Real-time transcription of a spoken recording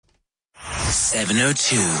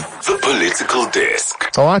702. The Political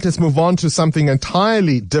Desk. All right, let's move on to something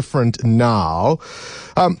entirely different now.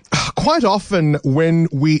 Quite often when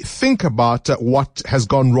we think about what has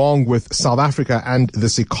gone wrong with South Africa and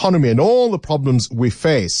this economy and all the problems we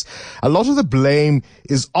face, a lot of the blame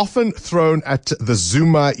is often thrown at the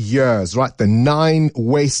Zuma years, right? The 9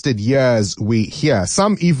 wasted years we hear.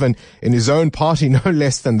 Some even in his own party, no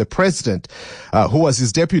less than the president, who was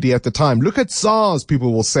his deputy at the time. Look at SARS,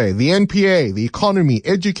 people will say, the NPA, the economy,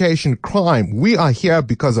 education, crime. We are here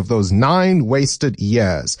because of those 9 wasted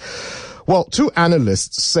years. Well, 2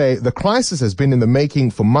 analysts say the crisis has been in the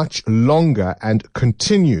making for much longer and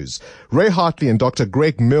continues. Ray Hartley and Dr.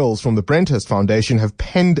 Greg Mills from the Brenthurst Foundation have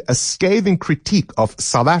penned a scathing critique of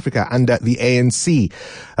South Africa under the ANC.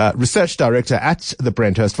 Research Director at the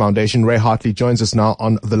Brenthurst Foundation, Ray Hartley, joins us now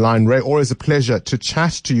on the line. Ray, always a pleasure to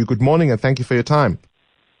chat to you. Good morning and thank you for your time.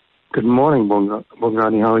 Good morning,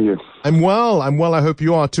 Bongani. How are you? I'm well. I hope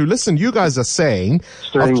you are too. Listen, you guys are saying...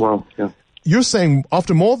 Staying well, yeah. You're saying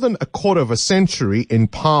after more than a quarter of a century in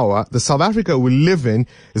power, the South Africa we live in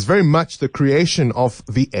is very much the creation of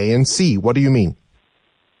the ANC. What do you mean?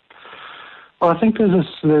 Well, I think there's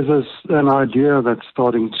an idea that's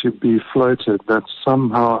starting to be floated that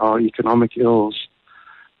somehow our economic ills,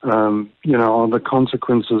 are the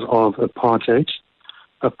consequences of apartheid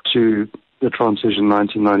up to the transition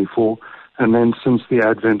 1994, and then since the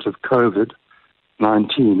advent of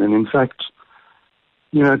COVID-19. And in fact,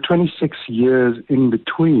 26 years in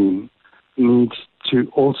between needs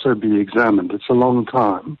to also be examined. It's a long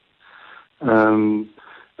time. And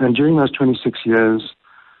during those 26 years,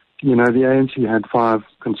 the ANC had 5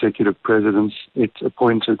 consecutive presidents. It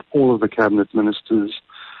appointed all of the cabinet ministers.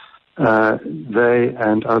 They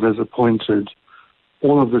and others appointed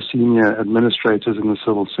all of the senior administrators in the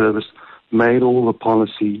civil service, made all the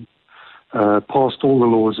policy, passed all the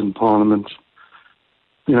laws in Parliament,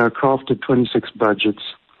 crafted 26 budgets,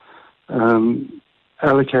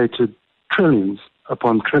 allocated trillions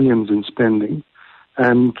upon trillions in spending,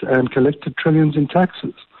 and collected trillions in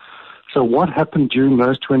taxes. So what happened during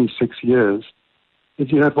those 26 years is,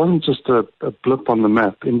 it wasn't just a blip on the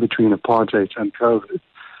map in between apartheid and COVID.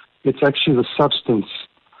 It's actually the substance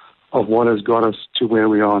of what has got us to where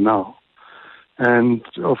we are now. And,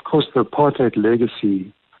 of course, the apartheid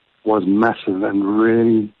legacy was massive and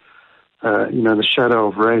really, the shadow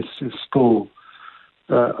of race is still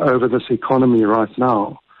over this economy right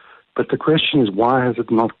now. But the question is, why has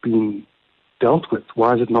it not been dealt with?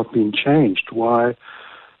 Why has it not been changed? Why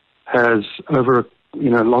has over,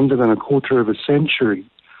 longer than a quarter of a century,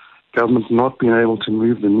 government not been able to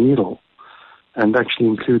move the needle and actually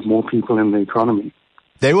include more people in the economy?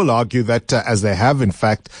 They will argue that, as they have, in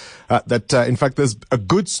fact, there's a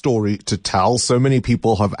good story to tell. So many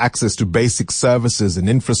people have access to basic services and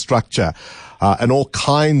infrastructure, and all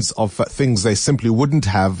kinds of things they simply wouldn't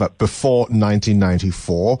have before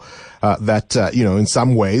 1994. In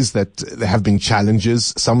some ways that there have been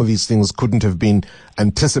challenges. Some of these things couldn't have been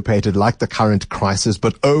anticipated, like the current crisis.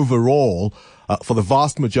 But overall, for the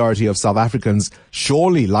vast majority of South Africans,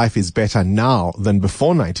 surely life is better now than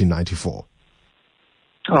before 1994.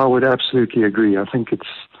 I would absolutely agree. I think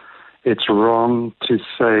it's wrong to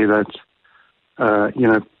say that,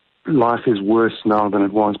 life is worse now than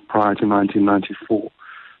it was prior to 1994.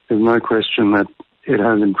 There's no question that it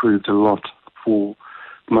has improved a lot for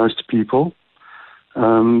most people.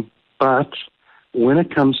 But when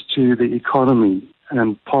it comes to the economy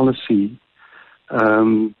and policy,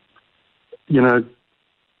 the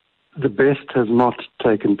best has not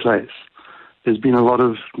taken place. There's been a lot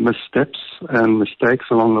of missteps and mistakes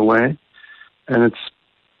along the way, and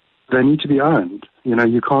they need to be owned.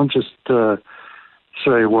 You can't just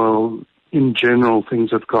say, well, in general,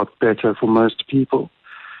 things have got better for most people.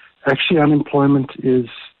 Actually, unemployment is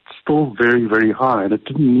still very, very high, and it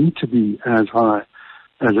didn't need to be as high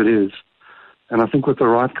as it is. And I think with the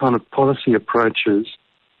right kind of policy approaches,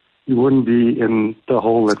 you wouldn't be in the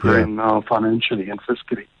hole that we're in now financially and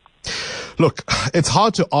fiscally. Look, it's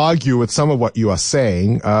hard to argue with some of what you are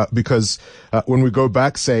saying because when we go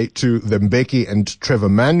back, say, to the Mbeki and Trevor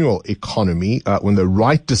Manuel economy, when the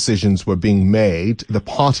right decisions were being made, the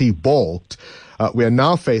party balked. We are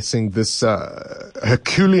now facing this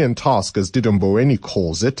Herculean task, as Dido Mboweni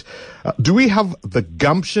calls it. Do we have the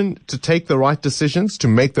gumption to take the right decisions, to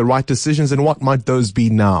make the right decisions, and what might those be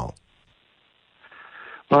now?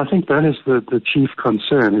 Well, I think that is the chief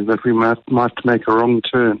concern, is that we might make a wrong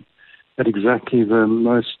turn at exactly the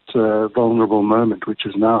most vulnerable moment, which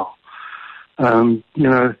is now.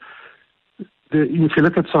 If you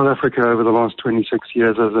look at South Africa over the last 26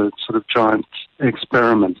 years as a sort of giant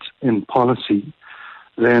experiment in policy,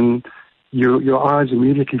 then your eyes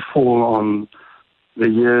immediately fall on the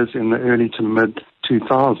years in the early to mid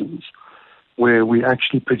 2000s, where we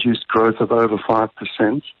actually produced growth of over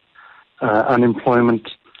 5%. Unemployment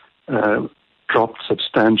dropped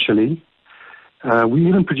substantially. We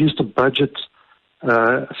even produced a budget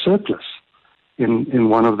surplus in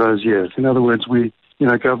one of those years. In other words,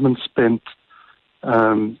 government spent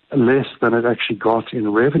less than it actually got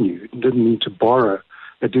in revenue. It didn't need to borrow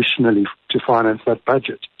additionally to finance that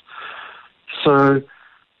budget. So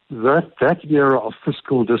that era of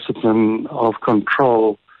fiscal discipline, of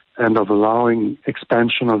control, and of allowing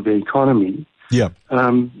expansion of the economy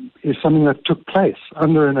is something that took place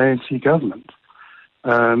under an ANC government.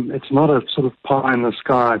 It's not a sort of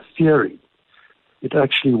pie-in-the-sky theory. It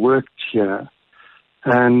actually worked here.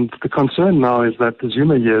 And the concern now is that the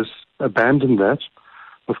Zuma years abandoned that.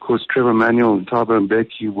 Of course, Trevor Manuel and Thabo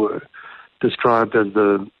Mbeki were described as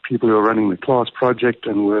the people who were running the class project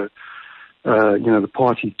and were, the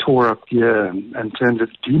party tore up gear and turned it,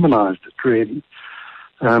 demonized it really.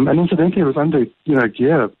 And incidentally, it was under,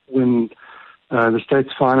 gear when the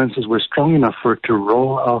state's finances were strong enough for it to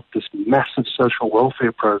roll out this massive social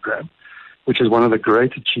welfare program, which is one of the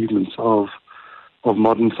great achievements of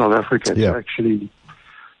modern South Africa, to actually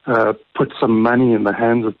put some money in the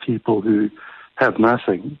hands of people who have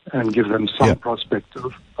nothing and give them some prospect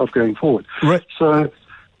of going forward. Right. So,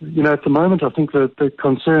 at the moment, I think that the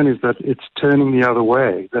concern is that it's turning the other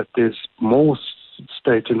way, that there's more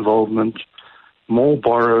state involvement, more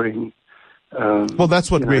borrowing. Well, that's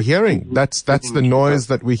what we're hearing. That's the noise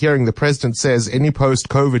that we're hearing. The president says any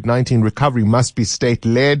post-COVID-19 recovery must be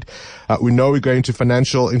state-led. We know we're going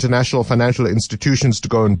to international financial institutions to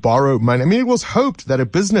go and borrow money. I mean, it was hoped that a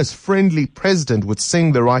business-friendly president would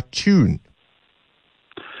sing the right tune.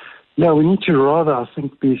 Yeah, we need to rather, I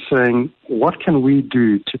think, be saying, what can we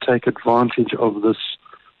do to take advantage of this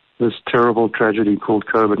terrible tragedy called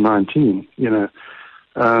COVID-19?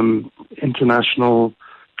 International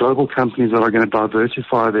global companies that are going to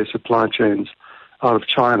diversify their supply chains out of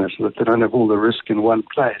China so that they don't have all the risk in one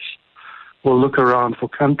place. We'll look around for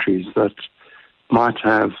countries that might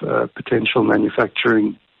have potential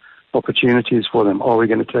manufacturing opportunities for them. Are we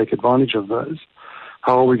going to take advantage of those?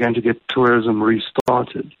 How are we going to get tourism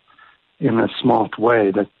restarted in a smart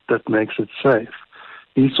way that makes it safe?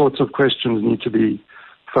 These sorts of questions need to be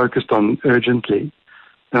focused on urgently.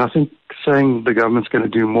 And I think saying the government's going to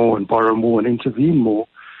do more and borrow more and intervene more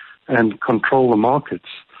and control the markets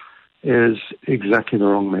is exactly the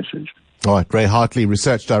wrong message. All right, Ray Hartley,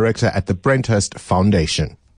 Research Director at the Brenthurst Foundation.